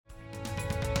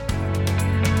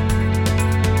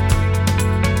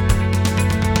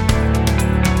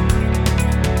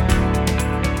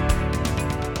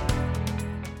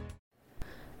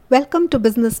Welcome to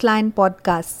Business Line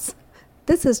Podcasts.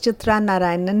 This is Chitra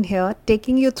Narayanan here,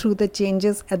 taking you through the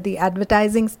changes at the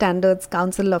Advertising Standards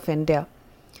Council of India.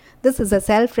 This is a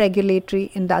self regulatory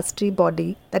industry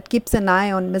body that keeps an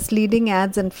eye on misleading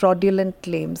ads and fraudulent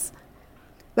claims.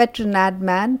 Veteran ad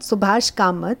man Subhash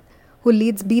Kamath, who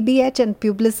leads BBH and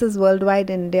Publicis Worldwide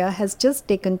India, has just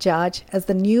taken charge as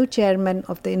the new chairman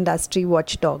of the industry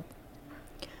watchdog.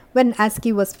 When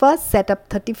ASCI was first set up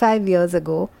 35 years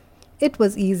ago, it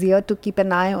was easier to keep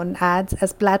an eye on ads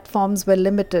as platforms were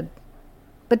limited.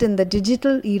 But in the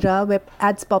digital era where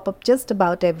ads pop up just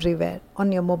about everywhere,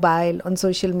 on your mobile, on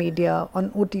social media,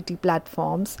 on OTT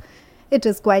platforms, it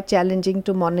is quite challenging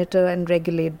to monitor and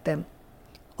regulate them.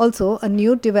 Also, a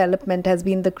new development has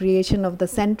been the creation of the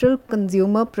Central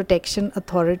Consumer Protection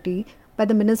Authority by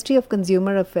the Ministry of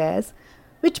Consumer Affairs,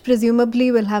 which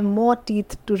presumably will have more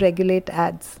teeth to regulate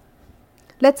ads.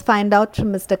 Let's find out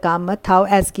from Mr. Kamath how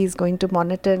ASCI is going to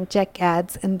monitor and check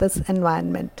ads in this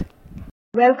environment.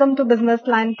 Welcome to Business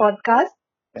Line Podcast.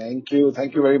 Thank you.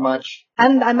 Thank you very much.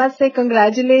 And I must say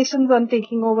congratulations on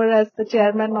taking over as the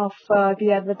chairman of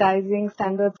the Advertising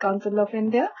Standards Council of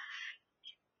India.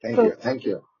 Thank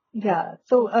you. Yeah.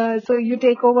 So you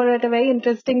take over at a very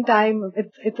interesting time.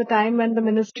 It's a time when the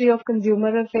Ministry of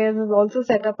Consumer Affairs has also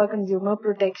set up a Consumer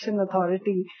Protection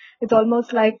Authority. It's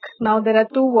almost like now there are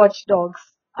two watchdogs.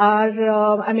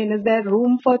 Is there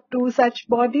room for two such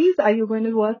bodies? Are you going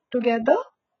to work together?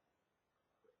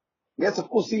 Yes, of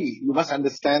course. See, you must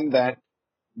understand that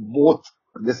both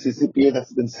the CCPA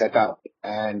that's been set up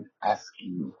and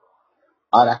ASCI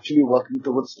are actually working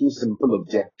towards two simple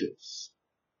objectives,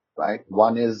 right?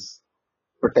 One is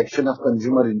protection of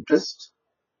consumer interest,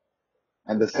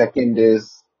 and the second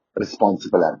is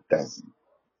responsible advertising.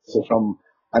 So from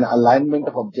an alignment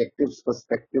of objectives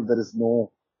perspective, there is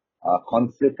no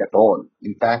conflict at all.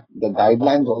 In fact, the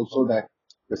guidelines also that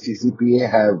the CCPA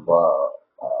have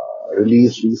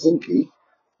released recently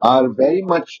are very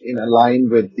much in line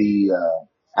with the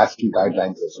ASCI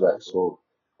guidelines as well. So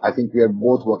I think we are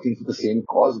both working for the same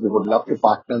cause. We would love to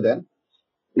partner them.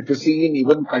 If you see in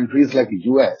even countries like the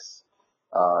US,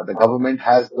 the government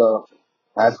has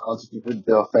constituted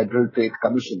the Federal Trade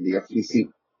Commission, the FTC,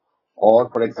 or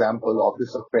for example,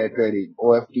 Office of Fair Trading,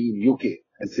 OFT in UK,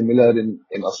 and similar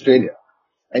in Australia.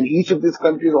 And each of these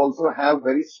countries also have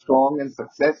very strong and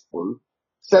successful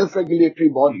self-regulatory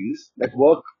bodies that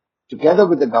work together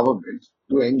with the government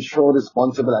to ensure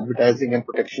responsible advertising and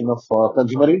protection of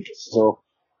consumer interests. So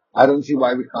I don't see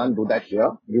why we can't do that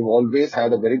here. We've always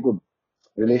had a very good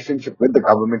relationship with the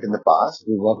government in the past.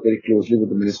 We work very closely with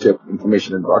the Ministry of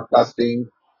Information and Broadcasting,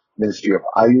 Ministry of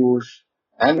Ayush,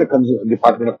 and the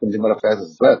Department of Consumer Affairs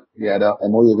as well. We had a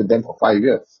MOU with them for 5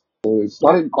 years. So it's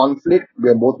not in conflict. We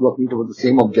are both working towards the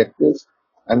same objectives,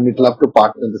 and we'd love to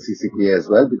partner the CCPA as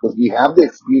well because we have the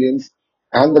experience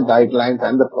and the guidelines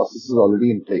and the processes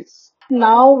already in place.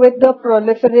 Now with the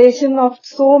proliferation of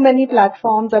so many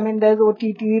platforms, there's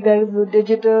OTT, there's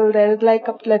digital, there's like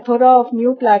a plethora of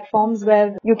new platforms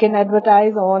where you can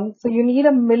advertise on. So you need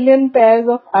a million pairs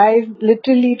of eyes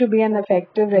literally to be an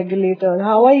effective regulator.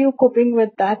 How are you coping with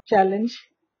that challenge?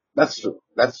 That's true.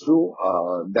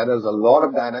 There is a lot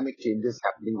of dynamic changes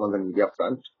happening on the media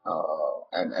front,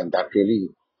 and that really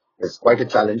is quite a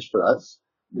challenge for us.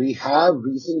 We have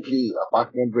recently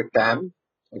partnered with TAM,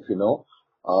 if you know,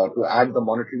 to add the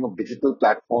monitoring of digital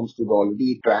platforms to the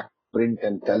already tracked print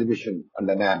and television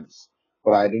under NAMS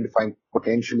for identifying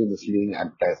potentially misleading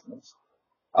advertisements.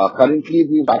 Currently,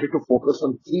 we've started to focus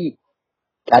on three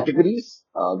categories,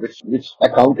 which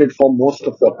accounted for most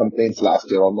of the complaints last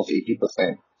year, almost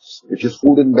 80%, which is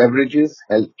food and beverages,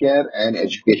 healthcare, and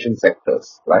education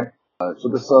sectors, right? So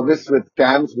the service with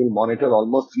CAMS will monitor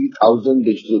almost 3,000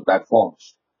 digital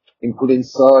platforms, including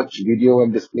search, video,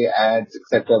 and display ads,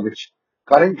 etc., which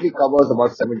currently covers about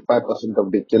 75%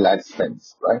 of digital ad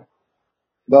spends, right?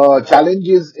 The challenge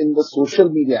is in the social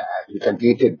media ads, which are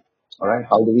gated. All right,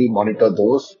 how do we monitor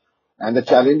those? And the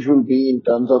challenge will be in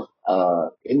terms of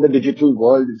in the digital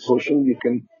world, in social,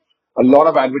 a lot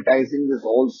of advertising is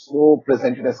also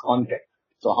presented as content.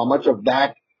 So how much of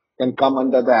that can come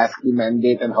under the ASCII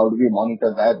mandate and how do we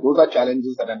monitor that? Those are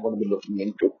challenges that I'm going to be looking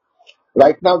into.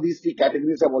 Right now, these three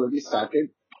categories have already started.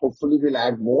 Hopefully, we'll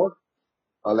add more,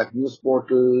 like news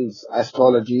portals,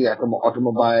 astrology,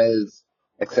 automobiles,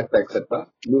 etc., etc.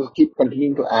 We'll keep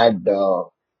continuing to add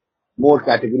more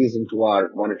categories into our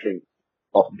monitoring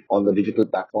on the digital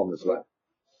platform as well.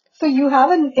 So you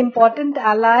have an important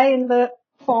ally in the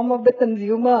form of the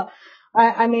consumer.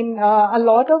 A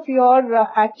lot of your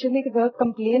actually the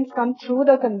complaints come through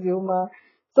the consumer.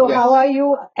 So Yes. how are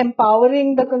you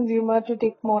empowering the consumer to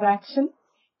take more action?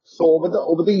 So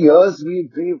over the years,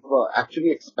 we've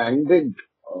actually expanded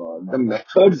the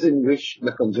methods in which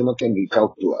the consumer can reach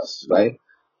out to us, right?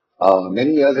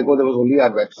 Many years ago, there was only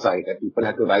our website and people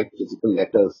had to write physical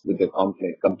letters with their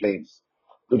complaints.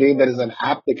 Today, there is an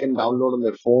app they can download on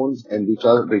their phones and reach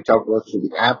out to us through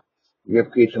the app. We have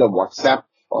created a WhatsApp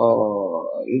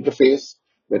interface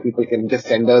where people can just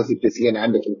send us, if they see an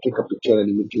ad, they can click a picture and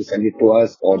immediately send it to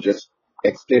us or just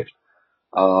text it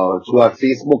through our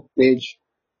Facebook page.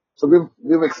 So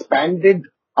we've expanded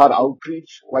our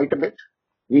outreach quite a bit.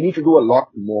 We need to do a lot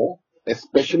more,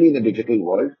 especially in the digital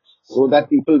world, so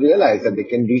that people realize that they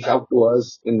can reach out to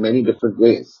us in many different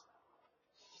ways.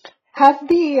 Has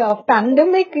the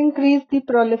pandemic increased the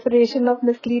proliferation of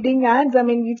misleading ads? I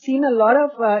mean, we've seen a lot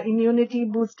of immunity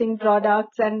boosting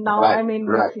products, and now, Right, I mean,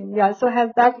 right. yeah. So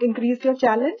has that increased your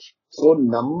challenge? So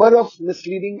number of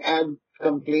misleading ad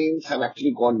complaints have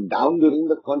actually gone down during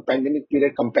the pandemic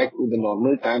period compared to the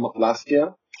normal time of last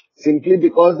year, simply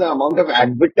because the amount of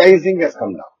advertising has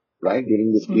come down, right,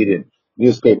 during this period,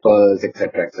 newspapers,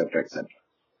 etc., etc., etc.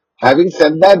 Having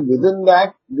said that, within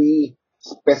that, the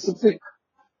specific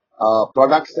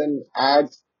products and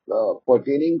ads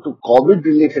pertaining to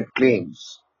COVID-related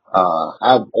claims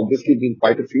have obviously been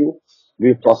quite a few.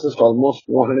 We've processed almost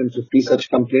 450 such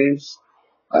complaints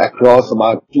across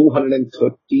about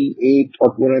 238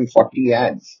 or 240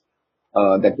 ads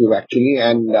that we've actually,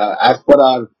 and as per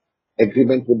our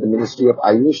agreement with the Ministry of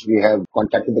Ayush, we have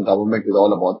contacted the government with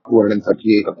all about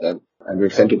 238 of them, and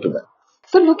we've sent it to them.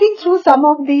 So looking through some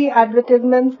of the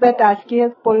advertisements that ASCII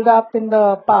has pulled up in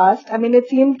the past, I mean, it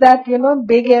seems that,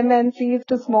 big MNCs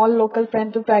to small local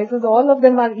enterprises, all of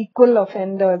them are equal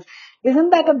offenders.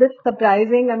 Isn't that a bit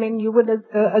surprising? I mean, you would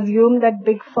assume that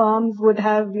big firms would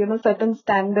have, certain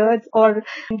standards, or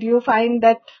do you find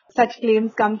that such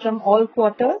claims come from all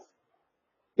quarters?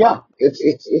 Yeah,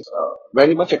 it's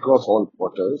very much across all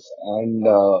quarters, and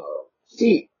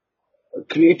see,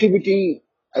 creativity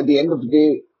at the end of the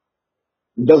day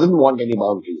doesn't want any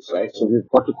boundaries, right? So we've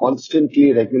got to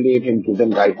constantly regulate and give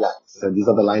them guidelines. So these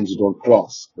are the lines you don't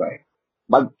cross, right?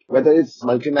 But whether it's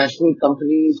multinational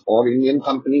companies or Indian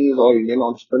companies or Indian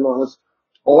entrepreneurs,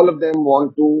 all of them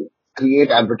want to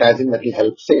create advertising that will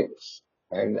help sales.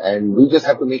 And we just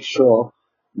have to make sure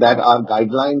that our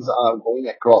guidelines are going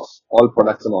across all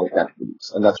products and all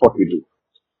categories. And that's what we do.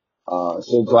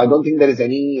 So I don't think there is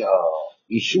any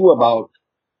issue about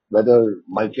whether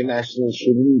multinationals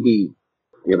shouldn't be,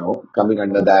 coming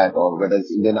under that, or whether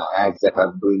it's Indian ads that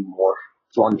are doing more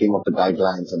flaunting of the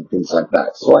guidelines and things like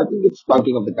that. So I think it's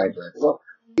flaunting of the guidelines. So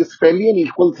it's fairly an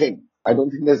equal thing. I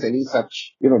don't think there's any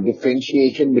such,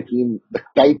 differentiation between the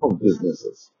type of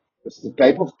businesses. It's the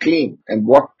type of claim and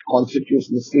what constitutes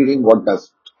misleading, what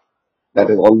does. That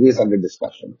is always under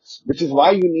discussion, which is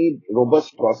why you need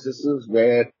robust processes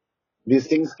where these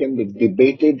things can be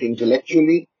debated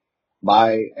intellectually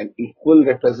by an equal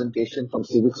representation from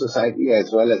civic society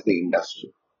as well as the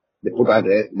industry. They put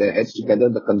their heads together.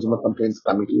 The Consumer Complaints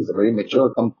Committee is a very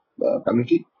mature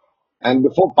committee. And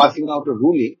before passing out a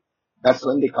ruling, that's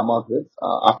when they come out with,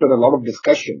 after a lot of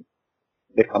discussion,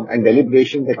 they come and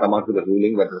deliberation, they come out with a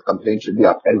ruling whether the complaint should be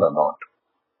upheld or not.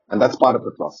 And that's part of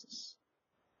the process.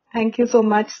 Thank you so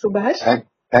much, Subhash.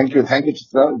 Thank you. Thank you,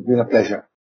 Chitra. It's been a pleasure.